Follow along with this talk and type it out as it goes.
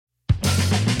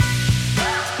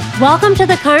Welcome to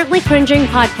the Currently Cringing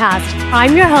podcast.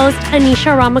 I'm your host,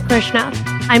 Anisha Ramakrishna.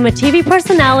 I'm a TV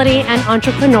personality and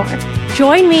entrepreneur.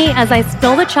 Join me as I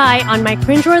spill the chai on my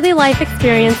cringeworthy life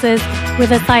experiences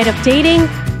with a side of dating,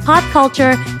 pop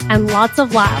culture, and lots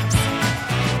of laughs.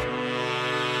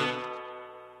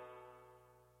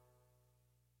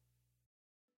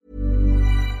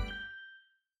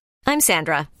 I'm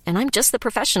Sandra, and I'm just the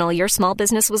professional your small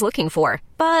business was looking for.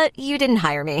 But you didn't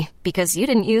hire me because you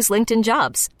didn't use LinkedIn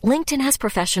Jobs. LinkedIn has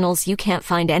professionals you can't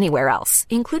find anywhere else,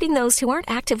 including those who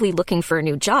aren't actively looking for a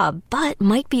new job, but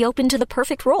might be open to the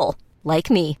perfect role, like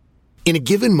me. In a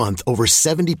given month, over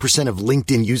 70% of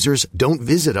LinkedIn users don't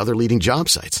visit other leading job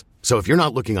sites. So if you're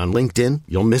not looking on LinkedIn,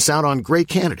 you'll miss out on great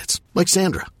candidates like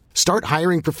Sandra. Start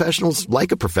hiring professionals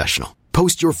like a professional.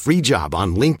 Post your free job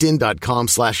on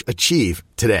linkedin.com/achieve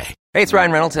today. Hey, it's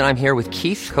Ryan Reynolds, and I'm here with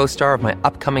Keith, co-star of my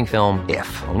upcoming film,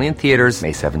 If, only in theaters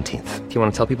May 17th. Do you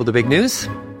want to tell people the big news?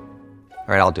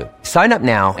 All right, I'll do it. Sign up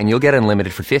now and you'll get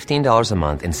unlimited for $15 a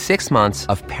month and 6 months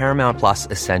of Paramount Plus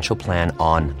Essential Plan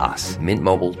on us.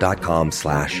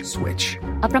 MintMobile.com/switch.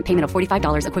 Upfront payment of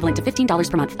 $45 equivalent to $15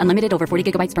 per month. Unlimited over 40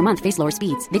 gigabytes per month. Face lower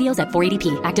speeds. Videos at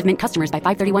 480p. Active Mint customers by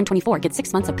 531.24 get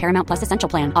 6 months of Paramount Plus Essential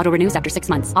Plan. Auto renews after 6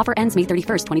 months. Offer ends May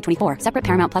 31st, 2024. Separate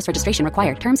Paramount Plus registration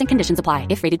required. Terms and conditions apply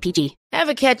if rated PG.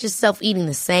 Ever catch yourself eating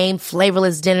the same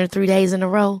flavorless dinner 3 days in a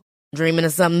row? Dreaming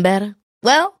of something better?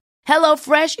 Well,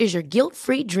 HelloFresh is your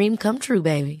guilt-free dream come true,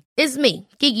 baby. It's me,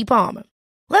 Keke Palmer.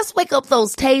 Let's wake up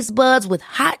those taste buds with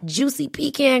hot, juicy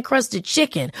pecan-crusted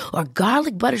chicken or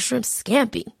garlic butter shrimp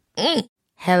scampi.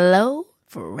 Hello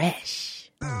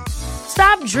Fresh.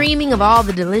 Stop dreaming of all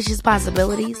the delicious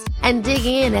possibilities and dig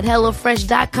in at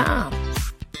HelloFresh.com.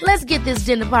 Let's get this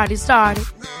dinner party started.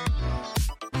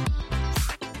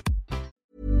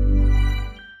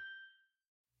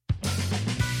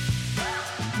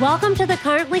 Welcome to the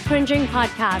Currently Cringing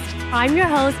podcast. I'm your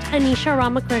host, Anisha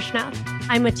Ramakrishna.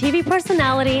 I'm a TV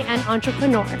personality and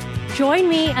entrepreneur. Join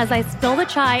me as I spill the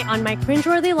chai on my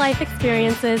cringeworthy life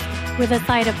experiences with a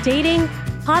side of dating,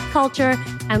 pop culture,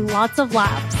 and lots of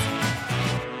laughs.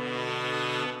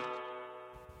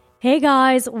 Hey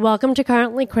guys, welcome to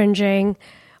Currently Cringing.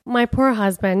 My poor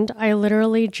husband, I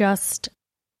literally just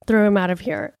threw him out of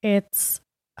here. It's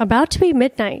about to be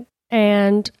midnight.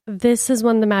 And this is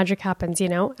when the magic happens,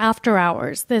 after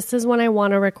hours. This is when I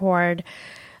want to record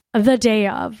the day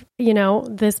of,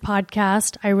 this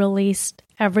podcast. I released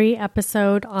every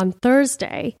episode on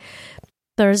Thursday.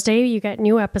 Thursday, you get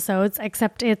new episodes,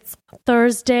 except it's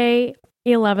Thursday,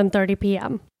 11:30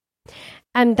 p.m.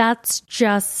 And that's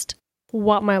just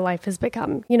what my life has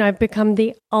become. I've become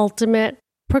the ultimate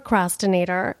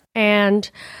procrastinator. And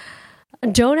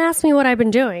don't ask me what I've been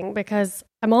doing because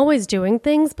I'm always doing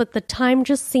things, but the time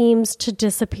just seems to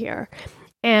disappear.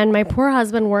 And my poor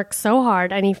husband worked so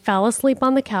hard and he fell asleep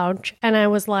on the couch. And I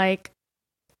was like,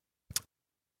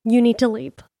 you need to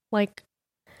leave. I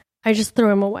just threw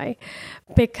him away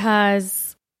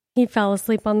because he fell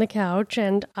asleep on the couch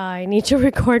and I need to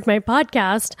record my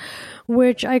podcast,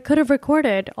 which I could have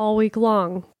recorded all week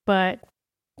long, but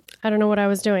I don't know what I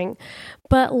was doing.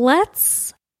 But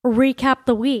let's recap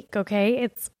the week, okay?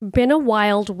 It's been a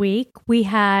wild week. We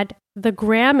had the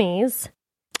Grammys,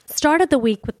 started the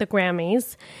week with the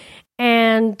Grammys,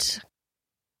 and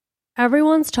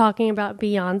everyone's talking about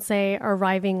Beyonce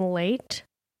arriving late.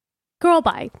 Girl,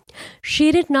 bye.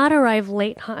 She did not arrive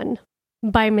late, hun,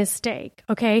 by mistake,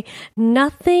 okay?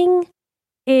 Nothing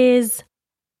is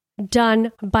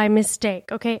done by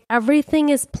mistake, okay? Everything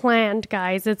is planned,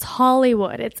 guys. It's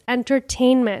Hollywood. It's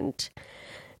entertainment.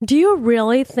 Do you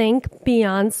really think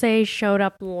Beyonce showed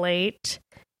up late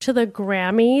to the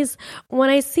Grammys? When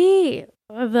I see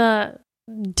the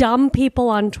dumb people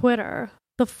on Twitter,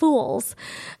 the fools,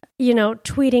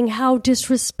 tweeting how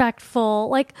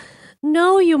disrespectful,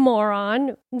 no, you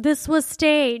moron, this was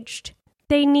staged.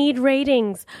 They need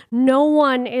ratings. No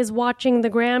one is watching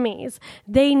the Grammys.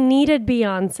 They needed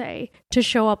Beyonce to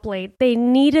show up late. They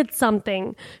needed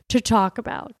something to talk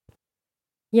about,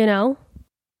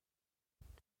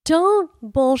 Don't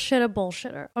bullshit a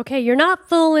bullshitter, okay? You're not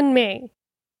fooling me.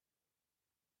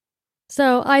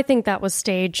 So I think that was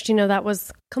staged. That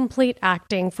was complete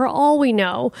acting. For all we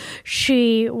know,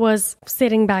 she was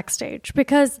sitting backstage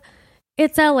because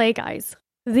it's LA, guys.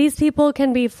 These people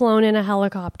can be flown in a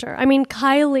helicopter. I mean,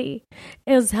 Kylie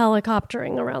is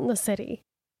helicoptering around the city.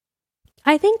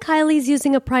 I think Kylie's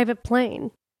using a private plane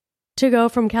to go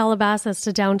from Calabasas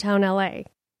to downtown LA.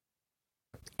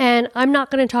 And I'm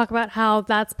not going to talk about how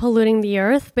that's polluting the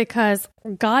earth because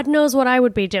God knows what I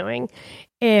would be doing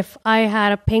if I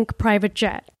had a pink private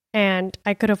jet and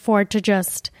I could afford to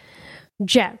just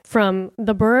jet from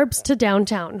the burbs to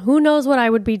downtown. Who knows what I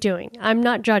would be doing? I'm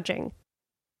not judging.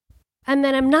 And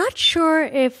then I'm not sure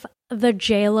if the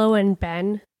J-Lo and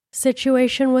Ben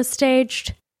situation was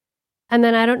staged. And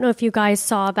then I don't know if you guys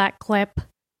saw that clip.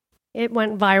 It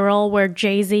went viral where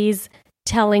Jay-Z's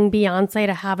telling Beyonce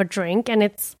to have a drink, and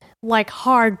it's like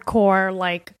hardcore,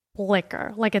 like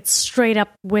liquor. Like it's straight up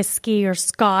whiskey or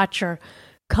scotch or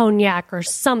cognac or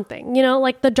something, you know,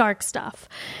 like the dark stuff,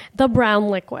 the brown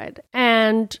liquid.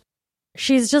 And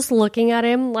she's just looking at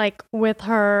him like with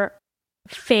her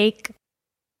fake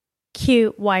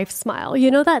cute wife smile.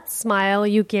 You know that smile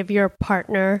you give your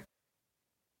partner?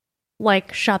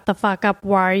 Like, shut the fuck up.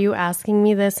 Why are you asking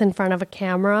me this in front of a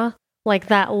camera? Like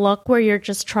that look where you're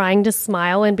just trying to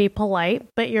smile and be polite,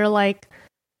 but you're like,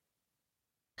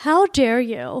 how dare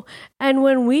you? And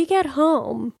when we get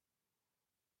home,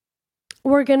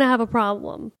 we're going to have a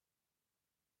problem.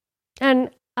 And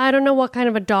I don't know what kind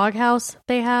of a doghouse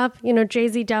they have. You know,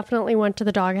 Jay-Z definitely went to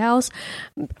the doghouse.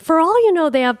 For all you know,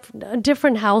 they have a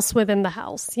different house within the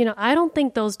house. You know, I don't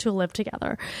think those two live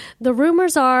together. The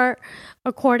rumors are,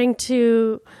 according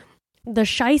to the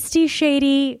shiesty,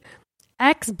 shady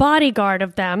ex-bodyguard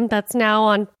of them that's now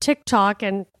on TikTok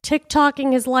and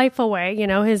TikToking his life away, you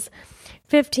know, his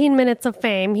 15 minutes of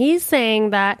fame, he's saying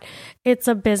that it's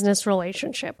a business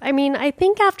relationship. I mean, I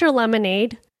think after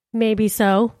Lemonade, maybe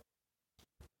so.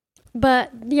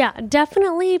 But yeah,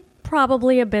 definitely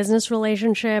probably a business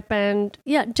relationship. And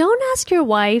yeah, don't ask your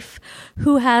wife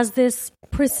who has this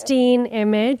pristine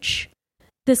image,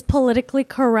 this politically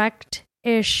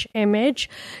correct-ish image,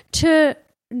 to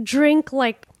drink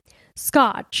like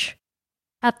scotch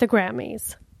at the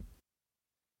Grammys.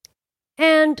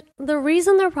 And the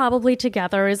reason they're probably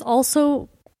together is also,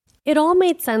 it all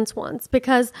made sense once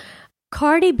because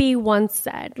Cardi B once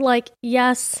said, like,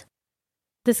 yes,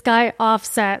 this guy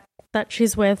Offset that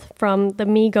she's with from the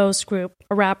Migos group,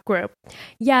 a rap group,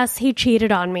 yes, he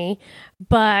cheated on me,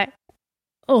 but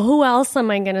who else am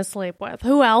I going to sleep with?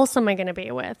 Who else am I going to be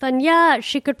with? And yeah,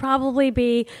 she could probably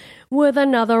be with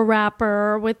another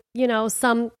rapper, with, you know,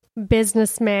 some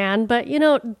businessman, but, you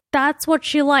know, that's what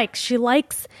she likes. She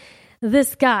likes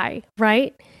this guy,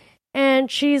 right? And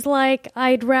she's like,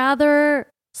 I'd rather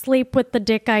sleep with the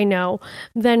dick I know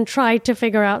than try to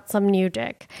figure out some new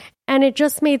dick. And it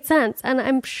just made sense. And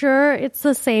I'm sure it's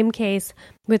the same case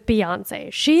with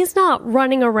Beyonce. She's not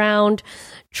running around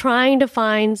trying to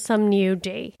find some new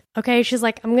D. Okay? She's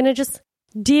like, I'm going to just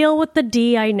deal with the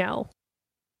D I know.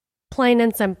 Plain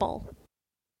and simple.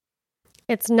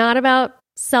 It's not about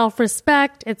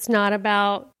self-respect. It's not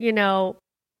about, you know,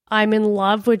 I'm in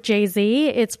love with Jay-Z.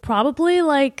 It's probably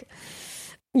like,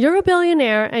 you're a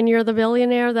billionaire and you're the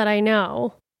billionaire that I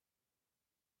know.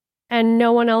 And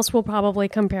no one else will probably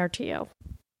compare to you.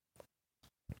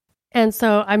 And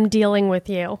so I'm dealing with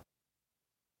you.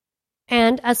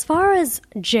 And as far as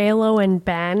J-Lo and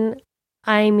Ben,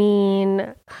 I mean,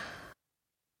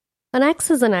 an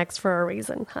ex is an ex for a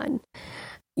reason, hun.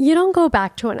 You don't go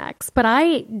back to an ex. But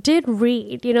I did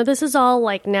read, you know, this is all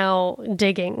like now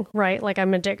digging, right? Like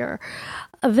I'm a digger.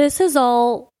 This is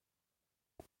all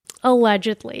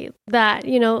allegedly that,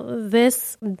 you know,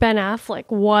 this Ben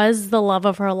Affleck was the love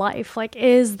of her life, like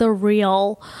is the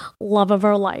real love of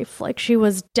her life. Like she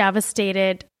was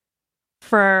devastated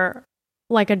for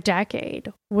like a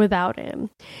decade without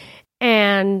him.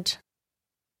 And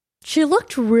she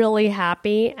looked really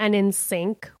happy and in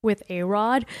sync with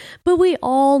A-Rod, but we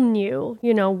all knew,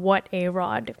 you know, what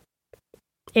A-Rod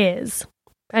is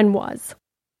and was.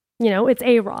 You know, it's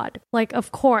A-Rod. Like,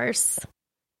 of course,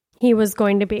 he was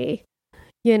going to be,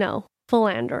 you know,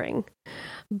 philandering.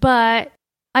 But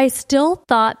I still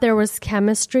thought there was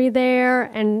chemistry there,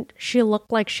 and she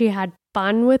looked like she had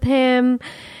fun with him.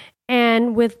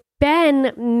 And with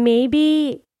Ben,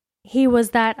 maybe he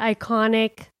was that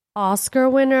iconic Oscar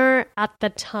winner at the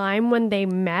time when they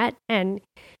met, and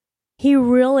he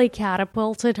really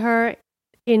catapulted her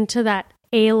into that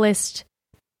A-list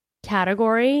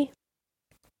category.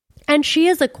 And she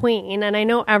is a queen, and I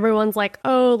know everyone's like,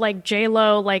 oh, like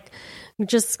J-Lo, like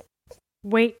just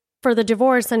wait for the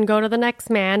divorce and go to the next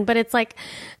man. But it's like,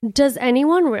 does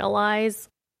anyone realize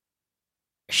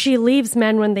she leaves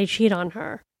men when they cheat on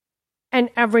her? And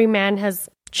every man has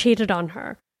cheated on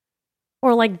her.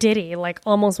 Or like Diddy, like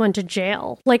almost went to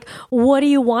jail. Like, what do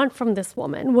you want from this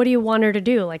woman? What do you want her to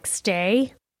do? Like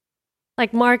stay?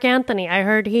 Like Mark Anthony, I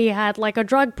heard he had like a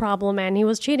drug problem and he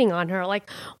was cheating on her. Like,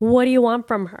 what do you want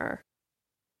from her?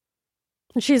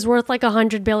 She's worth like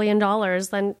 $100 billion.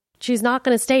 Then she's not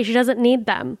going to stay. She doesn't need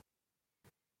them.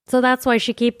 So that's why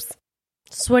she keeps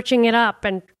switching it up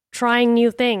and trying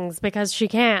new things because she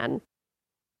can.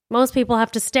 Most people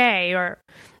have to stay, or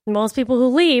most people who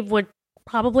leave would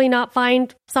probably not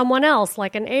find someone else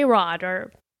like an A-Rod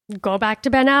or go back to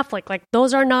Ben Affleck. Like,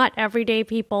 those are not everyday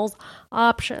people's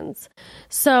options.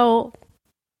 So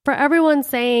for everyone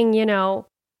saying,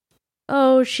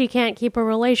 oh, she can't keep a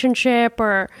relationship,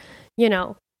 or,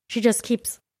 she just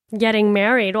keeps getting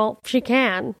married. Well, she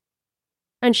can.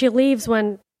 And she leaves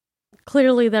when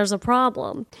clearly there's a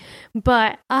problem.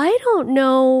 But I don't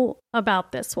know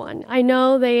about this one. I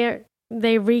know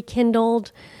they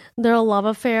rekindled their love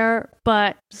affair,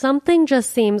 but something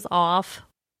just seems off.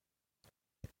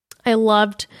 I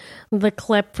loved the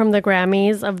clip from the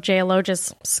Grammys of J-Lo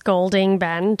just scolding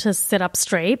Ben to sit up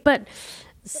straight, but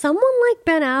someone like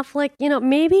Ben Affleck,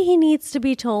 maybe he needs to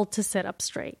be told to sit up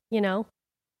straight,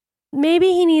 Maybe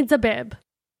he needs a bib.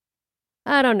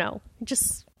 I don't know.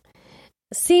 Just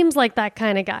seems like that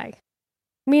kind of guy.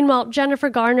 Meanwhile, Jennifer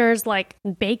Garner's like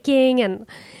baking and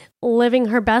living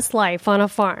her best life on a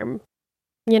farm.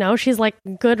 She's like,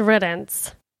 good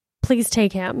riddance. Please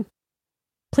take him.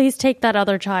 Please take that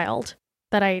other child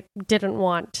that I didn't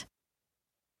want.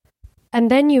 And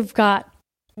then you've got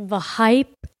the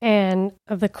hype and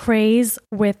the craze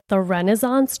with the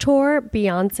Renaissance tour,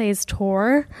 Beyonce's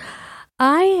tour.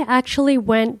 I actually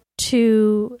went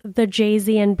to the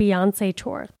Jay-Z and Beyonce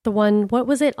tour. The one, what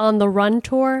was it, On the Run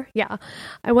tour? Yeah.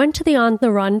 I went to the On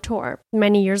the Run tour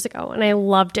many years ago, and I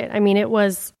loved it. I mean, it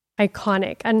was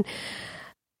iconic. And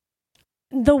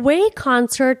the way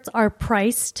concerts are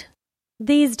priced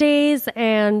these days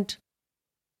and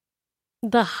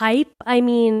the hype, I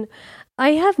mean,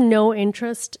 I have no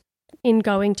interest in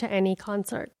going to any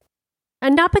concert.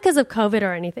 And not because of COVID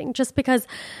or anything, just because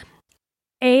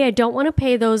A, I don't want to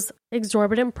pay those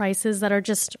exorbitant prices that are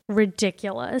just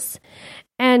ridiculous.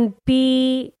 And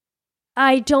B,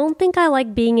 I don't think I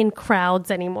like being in crowds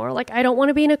anymore. Like, I don't want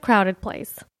to be in a crowded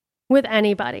place with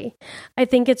anybody. I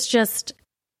think it's just,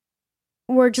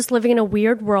 we're just living in a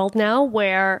weird world now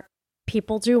where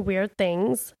people do weird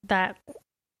things that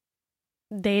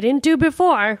they didn't do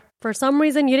before. For some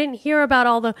reason, you didn't hear about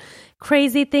all the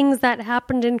crazy things that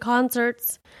happened in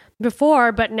concerts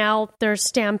before, but now there's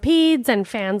stampedes and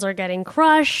fans are getting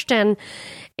crushed, and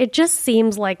it just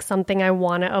seems like something I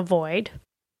want to avoid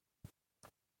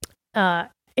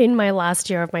in my last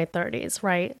year of my 30s,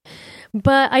 right?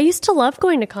 But I used to love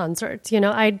going to concerts.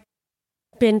 I'd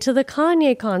been to the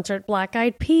Kanye concert, Black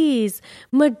Eyed Peas,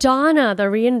 Madonna, the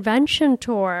Reinvention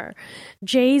Tour,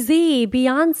 Jay-Z,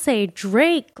 Beyonce,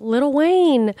 Drake, Lil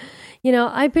Wayne.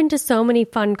 I've been to so many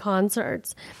fun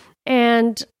concerts.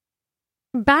 And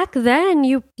back then,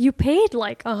 you paid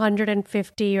like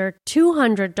 $150 or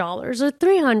 $200 or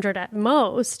 $300 at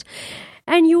most,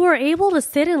 and you were able to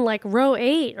sit in like row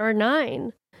 8 or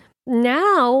 9.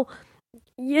 Now,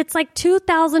 it's like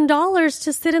 $2,000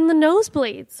 to sit in the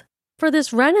nosebleeds for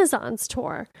this Renaissance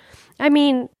tour. I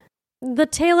mean, the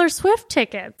Taylor Swift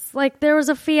tickets, like there was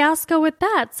a fiasco with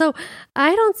that. So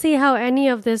I don't see how any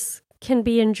of this can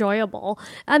be enjoyable.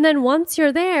 And then once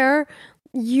you're there,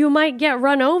 you might get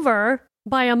run over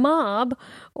by a mob,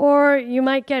 or you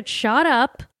might get shot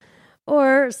up,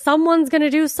 or someone's going to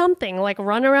do something like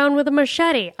run around with a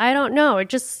machete. I don't know.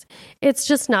 It's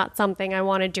just not something I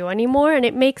want to do anymore. And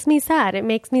it makes me sad. It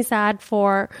makes me sad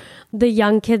for the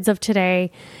young kids of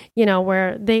today,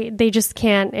 where they just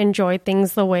can't enjoy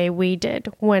things the way we did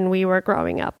when we were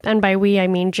growing up. And by we, I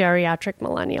mean geriatric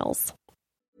millennials.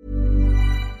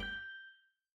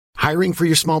 Hiring for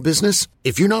your small business?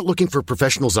 If you're not looking for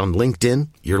professionals on LinkedIn,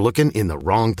 you're looking in the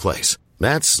wrong place.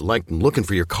 That's like looking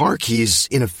for your car keys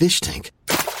in a fish tank.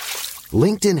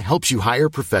 LinkedIn helps you hire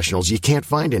professionals you can't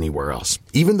find anywhere else,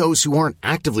 even those who aren't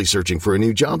actively searching for a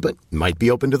new job but might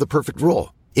be open to the perfect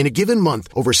role. In a given month,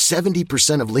 over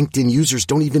 70% of LinkedIn users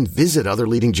don't even visit other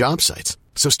leading job sites.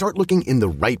 So start looking in the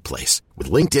right place.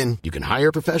 With LinkedIn, you can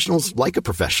hire professionals like a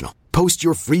professional. Post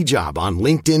your free job on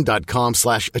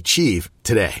linkedin.com/achieve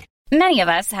today. Many of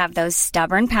us have those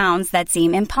stubborn pounds that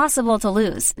seem impossible to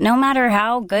lose, no matter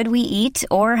how good we eat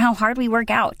or how hard we work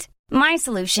out. My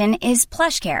solution is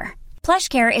PlushCare.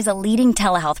 PlushCare is a leading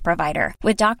telehealth provider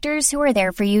with doctors who are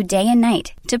there for you day and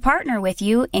night to partner with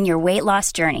you in your weight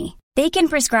loss journey. They can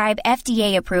prescribe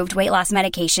FDA-approved weight loss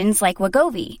medications like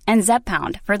Wegovy and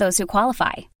Zepbound for those who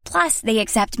qualify. Plus, they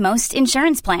accept most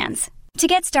insurance plans. To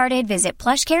get started, visit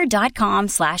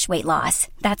plushcare.com/weightloss.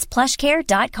 That's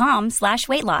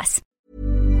plushcare.com/weightloss.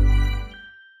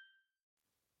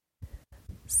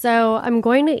 So I'm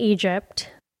going to Egypt,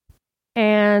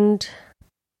 and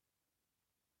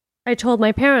I told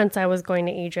my parents I was going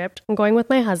to Egypt. I'm going with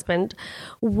my husband.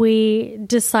 We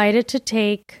decided to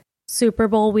take Super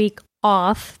Bowl week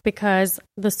off because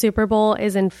the Super Bowl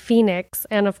is in Phoenix.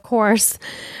 And of course,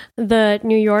 the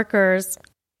New Yorkers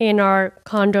in our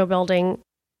condo building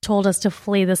told us to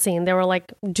flee the scene. They were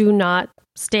like, do not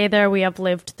stay there. We have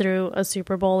lived through a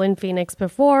Super Bowl in Phoenix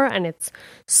before, and it's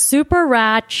super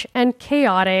ratch and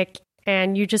chaotic,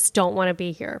 and you just don't want to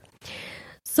be here.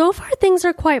 So far, things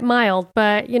are quite mild,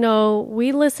 but,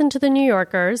 we listened to the New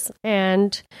Yorkers,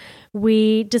 and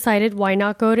we decided, why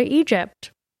not go to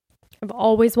Egypt? I've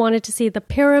always wanted to see the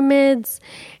pyramids,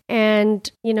 and,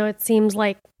 it seems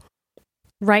like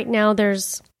right now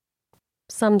there's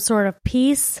some sort of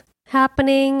peace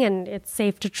happening, and it's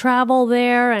safe to travel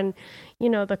there, and,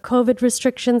 the COVID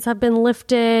restrictions have been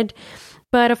lifted.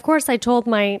 But of course, I told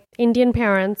my Indian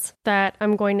parents that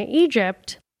I'm going to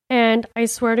Egypt, and I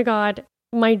swear to God,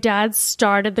 my dad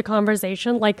started the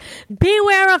conversation like,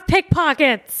 beware of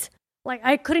pickpockets. Like,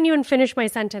 I couldn't even finish my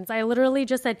sentence. I literally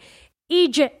just said,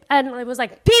 Egypt. And it was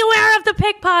like, beware of the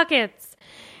pickpockets.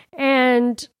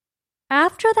 And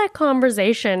after that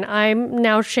conversation, I'm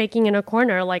now shaking in a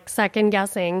corner, like second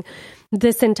guessing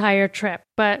this entire trip.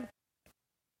 But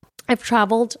I've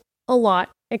traveled a lot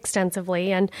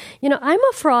extensively. And, I'm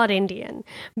a fraud Indian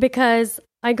because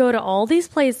I go to all these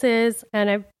places,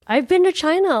 and I've been to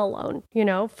China alone,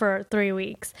 for 3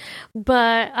 weeks,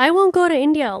 but I won't go to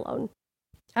India alone.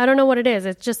 I don't know what it is.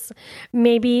 It's just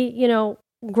maybe,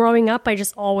 growing up, I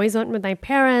just always went with my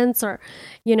parents, or,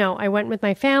 I went with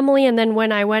my family. And then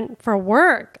when I went for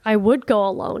work, I would go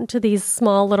alone to these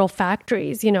small little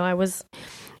factories. I was,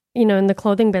 in the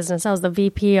clothing business. I was the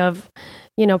VP of,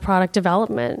 product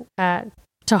development at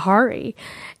Tahari.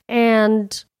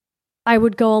 And I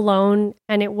would go alone,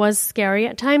 and it was scary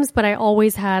at times, but I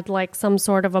always had like some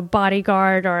sort of a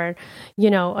bodyguard or,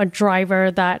 a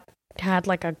driver that had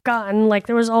like a gun. Like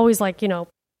there was always like,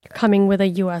 coming with a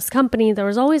US company, there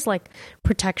was always like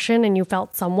protection, and you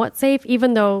felt somewhat safe,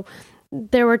 even though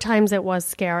there were times it was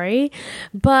scary.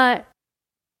 But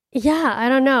yeah, I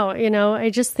don't know. I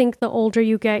just think the older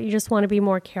you get, you just want to be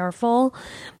more careful.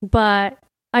 But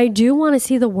I do want to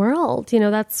see the world.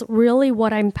 That's really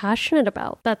what I'm passionate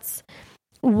about. That's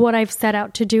what I've set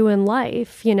out to do in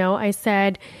life. I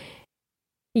said,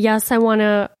 yes, I want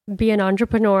to be an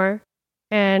entrepreneur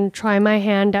and try my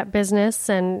hand at business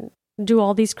and do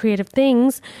all these creative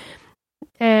things.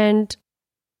 And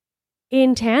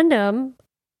in tandem,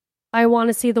 I want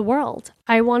to see the world.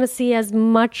 I want to see as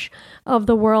much of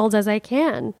the world as I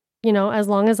can, as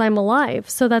long as I'm alive.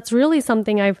 So that's really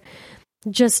something I've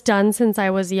just done since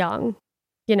I was young.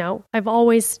 I've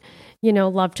always,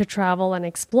 loved to travel and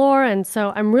explore. And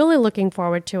so I'm really looking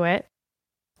forward to it.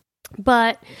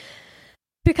 But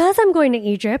because I'm going to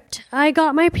Egypt, I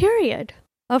got my period,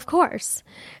 of course.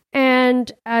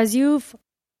 And as you've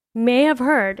may have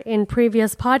heard in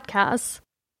previous podcast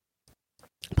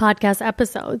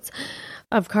episodes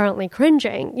of Currently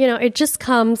Cringing, it just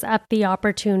comes at the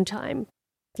opportune time.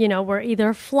 We're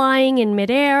either flying in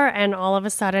midair, and all of a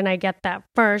sudden I get that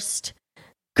first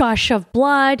gush of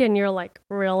blood, and you're like,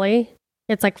 really?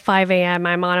 It's like 5 a.m.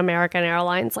 I'm on American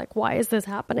Airlines. Like, why is this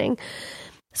happening?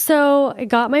 So I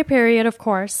got my period, of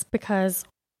course, because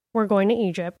we're going to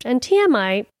Egypt. And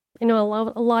TMI, a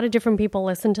lot of different people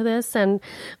listen to this. And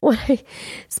when I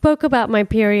spoke about my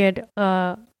period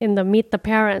in the Meet the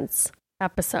Parents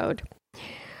episode,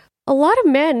 a lot of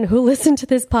men who listen to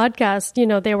this podcast,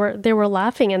 they were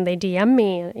laughing, and they DM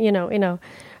me, in a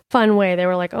fun way. They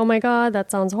were like, oh my God,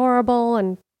 that sounds horrible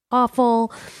and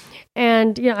awful.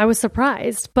 And, I was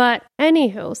surprised. But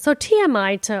anywho, so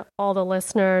TMI to all the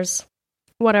listeners,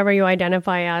 whatever you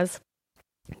identify as.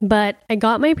 But I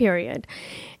got my period,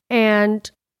 and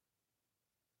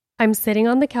I'm sitting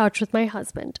on the couch with my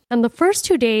husband. And the first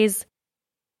 2 days,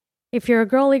 if you're a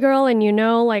girly girl and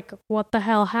like what the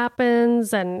hell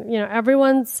happens, and,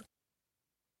 everyone's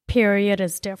period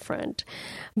is different.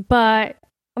 But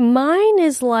mine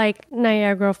is like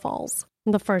Niagara Falls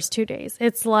the first 2 days.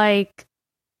 It's like,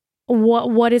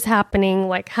 what is happening?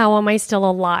 Like, how am I still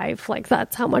alive? Like,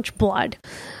 that's how much blood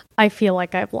I feel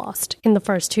like I've lost in the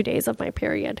first 2 days of my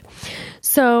period.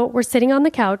 So we're sitting on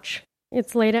the couch.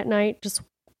 It's late at night, just,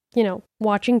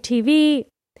 watching TV.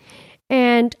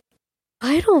 And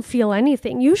I don't feel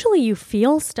anything. Usually you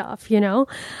feel stuff, get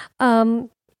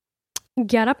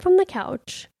up from the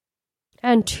couch,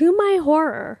 and to my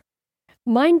horror,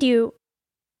 mind you,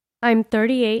 I'm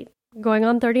 38, going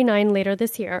on 39 later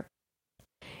this year.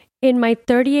 In my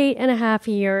 38 and a half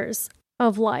years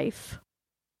of life,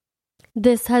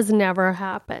 this has never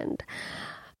happened.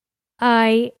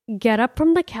 I get up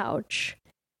from the couch,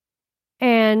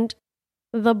 and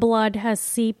the blood has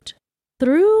seeped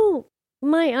through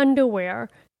my underwear,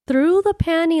 through the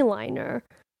panty liner,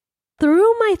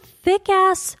 through my thick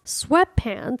ass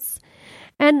sweatpants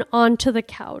and onto the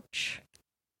couch.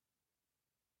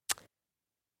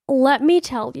 Let me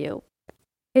tell you,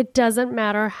 it doesn't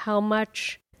matter how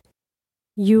much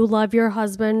you love your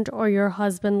husband or your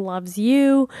husband loves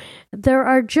you. There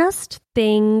are just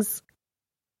things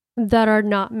that are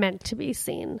not meant to be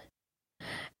seen.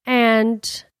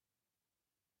 And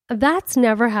that's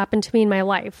never happened to me in my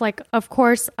life. Like, of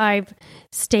course, I've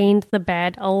stained the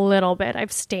bed a little bit.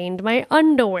 I've stained my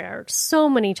underwear so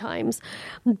many times.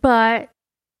 But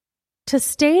to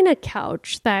stain a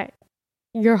couch that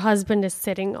your husband is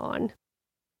sitting on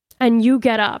and you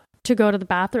get up to go to the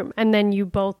bathroom and then you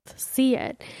both see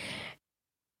it.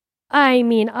 I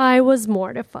mean, I was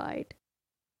mortified.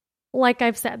 Like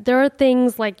I've said, there are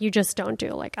things like you just don't do.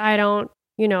 Like I don't,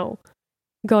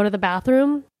 go to the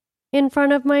bathroom in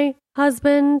front of my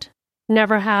husband.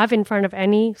 Never have in front of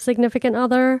any significant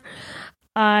other.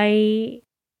 I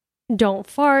don't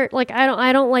fart. Like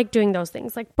I don't like doing those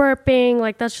things. Like burping,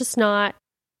 like that's just not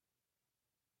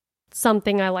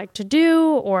something I like to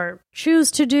do or choose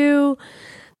to do.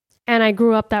 And I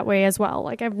grew up that way as well.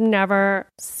 Like I've never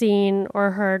seen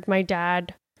or heard my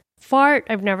dad fart.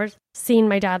 I've never seen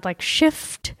my dad like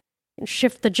shift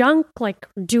the junk, like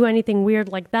do anything weird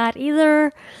like that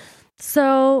either.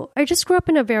 So I just grew up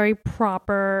in a very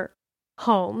proper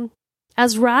home,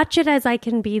 as ratchet as I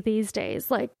can be these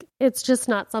days. Like it's just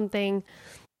not something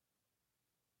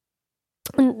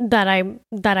that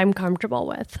I'm comfortable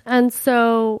with. And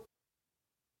so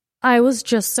I was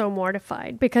just so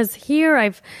mortified because here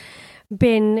I've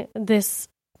been this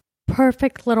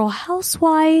perfect little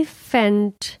housewife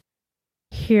and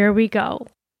here we go.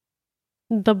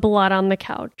 The blood on the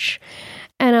couch.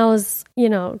 And I was,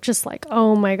 just like,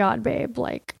 oh my God, babe,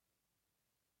 like,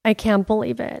 I can't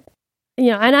believe it.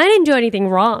 And I didn't do anything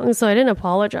wrong, so I didn't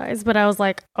apologize, but I was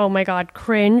like, oh my God,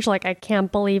 cringe, like, I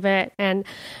can't believe it. And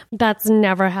that's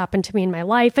never happened to me in my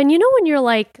life. And when you're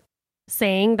like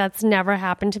saying that's never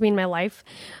happened to me in my life,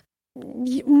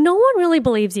 no one really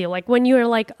believes you. Like when you're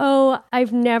like, oh,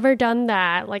 I've never done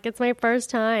that. Like it's my first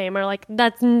time, or like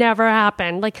that's never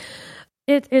happened. Like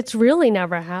it's really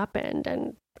never happened.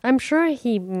 And I'm sure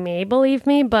he may believe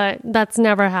me, but that's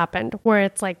never happened where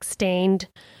it's like stained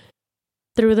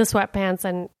through the sweatpants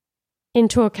and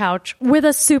into a couch with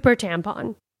a super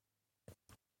tampon.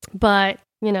 But,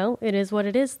 it is what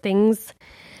it is. Things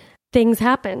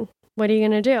happen. What are you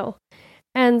going to do?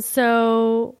 And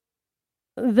so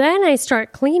then I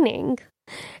start cleaning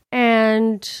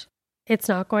and it's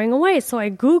not going away. So I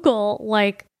Google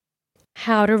like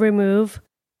how to remove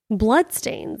blood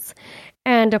stains.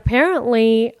 And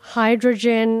apparently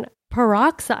hydrogen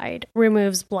peroxide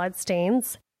removes blood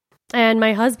stains. And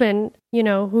my husband,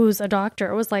 who's a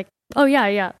doctor, was like, oh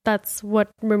yeah, that's what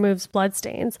removes blood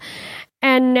stains.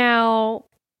 And now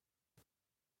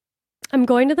I'm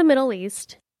going to the Middle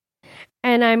East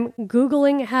and I'm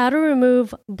Googling how to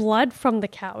remove blood from the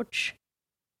couch.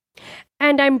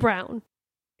 And I'm brown.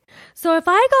 So if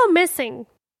I go missing,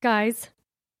 guys,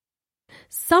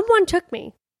 someone took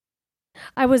me.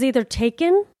 I was either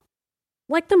taken,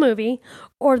 like the movie,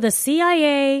 or the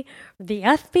CIA, the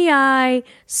FBI,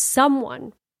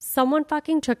 someone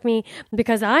fucking took me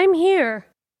because I'm here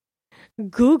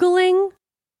Googling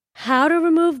how to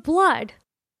remove blood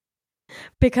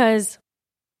because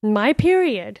my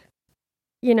period,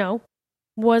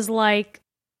 was like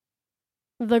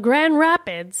the Grand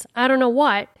Rapids, I don't know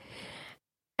what.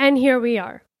 And here we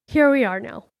are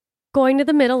now, going to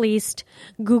the Middle East,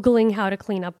 Googling how to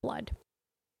clean up blood.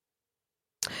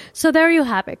 So there you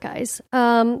have it, guys.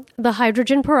 The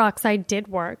hydrogen peroxide did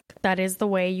work. That is the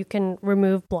way you can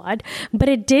remove blood. But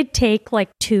it did take like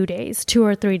 2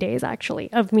 or 3 days,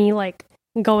 actually, of me like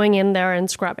going in there and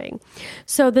scrubbing.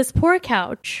 So this poor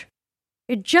couch,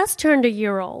 it just turned a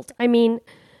year old. I mean,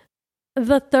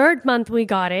 the third month we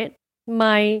got it,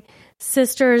 my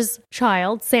sister's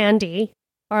child, Sandy,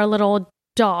 our little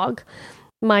dog,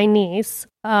 my niece,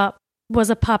 was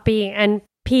a puppy and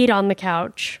peed on the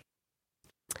couch.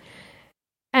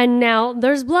 And now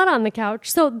there's blood on the couch.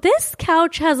 So this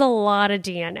couch has a lot of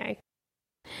DNA.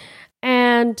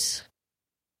 And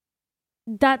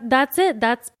that's it.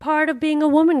 That's part of being a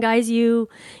woman, guys. You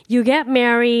get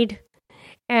married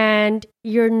and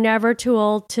you're never too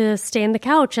old to stain the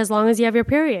couch as long as you have your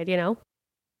period,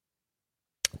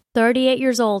 38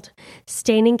 years old,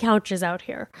 staining couches out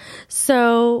here.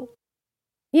 So,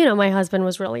 my husband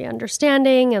was really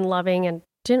understanding and loving and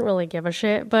didn't really give a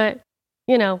shit, but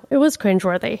it was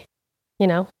cringeworthy.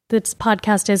 This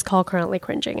podcast is called Currently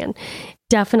Cringing, and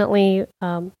definitely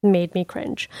made me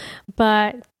cringe.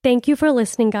 But thank you for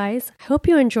listening, guys. I hope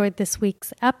you enjoyed this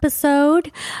week's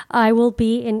episode. I will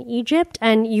be in Egypt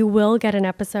and you will get an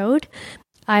episode.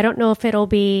 I don't know if it'll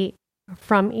be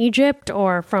from Egypt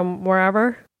or from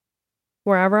wherever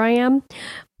I am.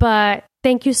 But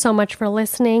thank you so much for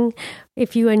listening.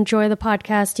 If you enjoy the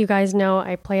podcast, you guys know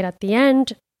I play it at the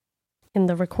end in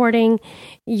the recording.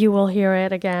 You will hear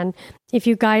it again. If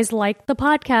you guys like the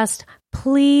podcast,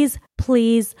 please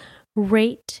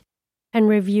rate and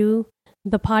review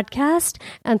the podcast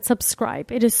and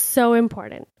subscribe. It is so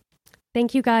important.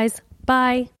 Thank you, guys.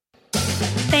 Bye.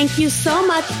 Thank you so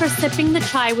much for sipping the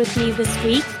chai with me this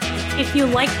week. If you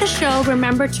like the show,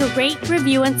 remember to rate,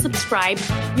 review, and subscribe.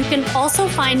 You can also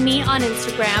find me on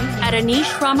Instagram at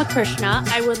Anish Ramakrishna.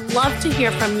 I would love to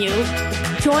hear from you.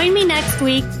 Join me next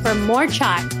week for more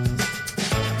chai.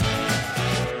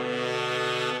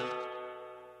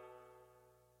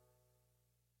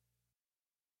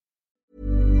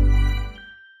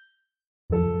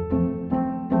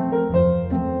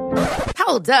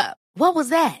 Hold up. What was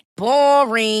that?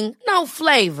 Boring. No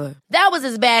flavor. That was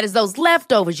as bad as those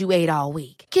leftovers you ate all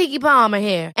week. Keke Palmer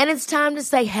here. And it's time to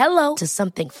say hello to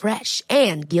something fresh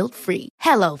and guilt-free.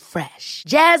 Hello Fresh.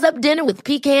 Jazz up dinner with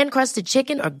pecan-crusted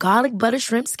chicken or garlic butter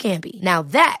shrimp scampi. Now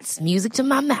that's music to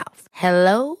my mouth.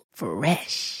 Hello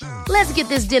Fresh. Let's get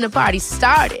this dinner party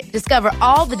started. Discover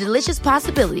all the delicious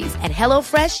possibilities at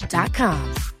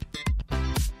HelloFresh.com.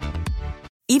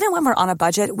 Even when we're on a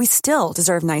budget, we still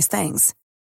deserve nice things.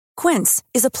 Quince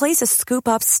is a place to scoop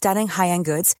up stunning high-end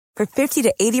goods for 50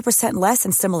 to 80% less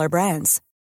than similar brands.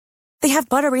 They have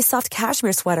buttery soft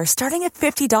cashmere sweaters starting at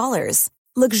 $50,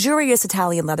 luxurious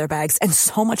Italian leather bags, and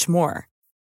so much more.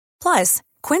 Plus,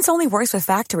 Quince only works with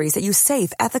factories that use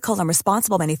safe, ethical, and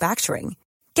responsible manufacturing.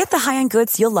 Get the high-end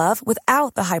goods you'll love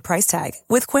without the high price tag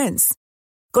with Quince.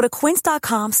 Go to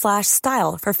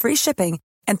quince.com/style for free shipping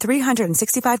and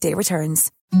 365-day returns.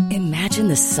 Imagine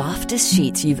the softest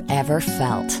sheets you've ever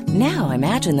felt. Now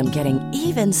imagine them getting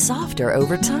even softer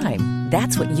over time.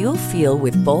 That's what you'll feel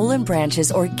with Boll &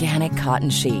 Branch's organic cotton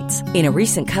sheets. In a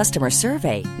recent customer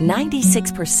survey,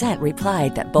 96%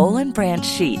 replied that Boll & Branch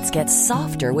sheets get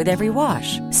softer with every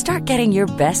wash. Start getting your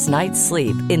best night's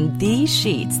sleep in these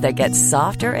sheets that get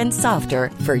softer and softer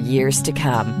for years to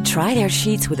come. Try their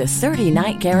sheets with a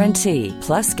 30-night guarantee.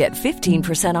 Plus, get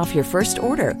 15% off your first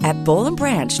order at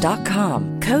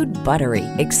bollandbranch.com. Code BUTTERY.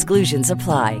 Exclusions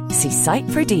apply. See site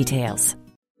for details.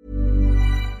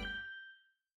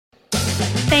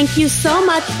 Thank you so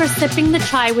much for sipping the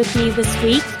chai with me this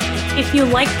week. If you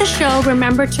like the show,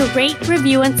 remember to rate,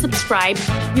 review, and subscribe.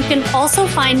 You can also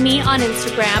find me on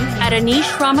Instagram at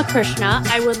Anish Ramakrishna.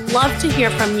 I would love to hear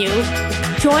from you.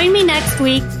 Join me next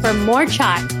week for more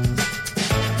chai.